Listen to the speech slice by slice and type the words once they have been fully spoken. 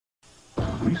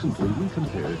Recently, we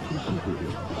compared two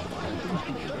superheroes.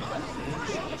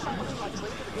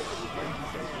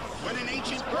 When an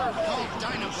ancient bird called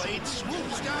Dynablade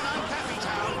swoops down on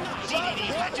Cappytown, DDD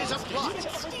hatches a plot.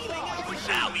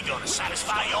 Now we gonna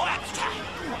satisfy your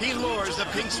appetite. He lures the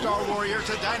Pink Star Warrior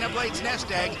to Dynablade's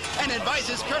nest egg and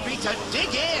advises Kirby to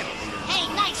dig in.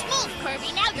 Hey, nice move,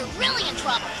 Kirby. Now you're really in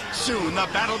trouble. Soon the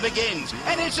battle begins,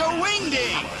 and it's a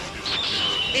wingding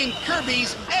in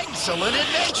Kirby's excellent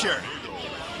adventure.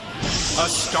 A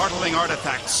startling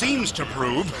artifact seems to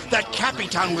prove that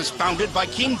Cappytown was founded by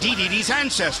King Dedede's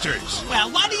ancestors. Well,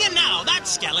 what do you know? That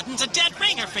skeleton's a dead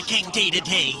ringer for King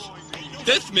Dedede.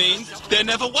 This means there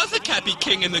never was a Cappy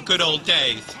King in the good old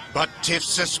days. But Tiff's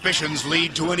suspicions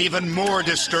lead to an even more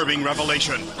disturbing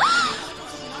revelation.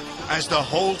 As the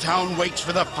whole town waits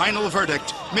for the final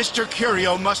verdict, Mr.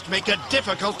 Curio must make a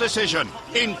difficult decision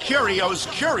in Curio's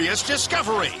Curious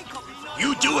Discovery.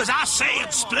 You do as I say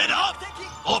and split up,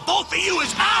 or both of you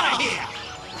is out of here.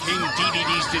 King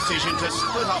Dedede's decision to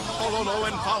split up Pololo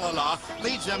and Falala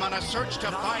leads them on a search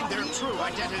to find their true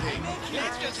identity.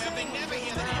 It's just something never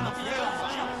hear the name of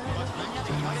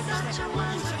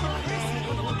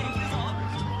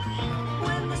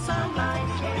When the sunlight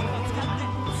hits,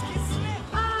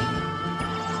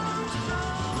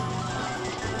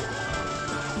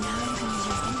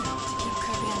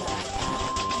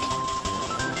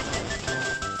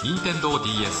任天堂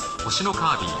DS 星の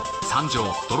カービィ参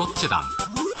上ドロッチェ団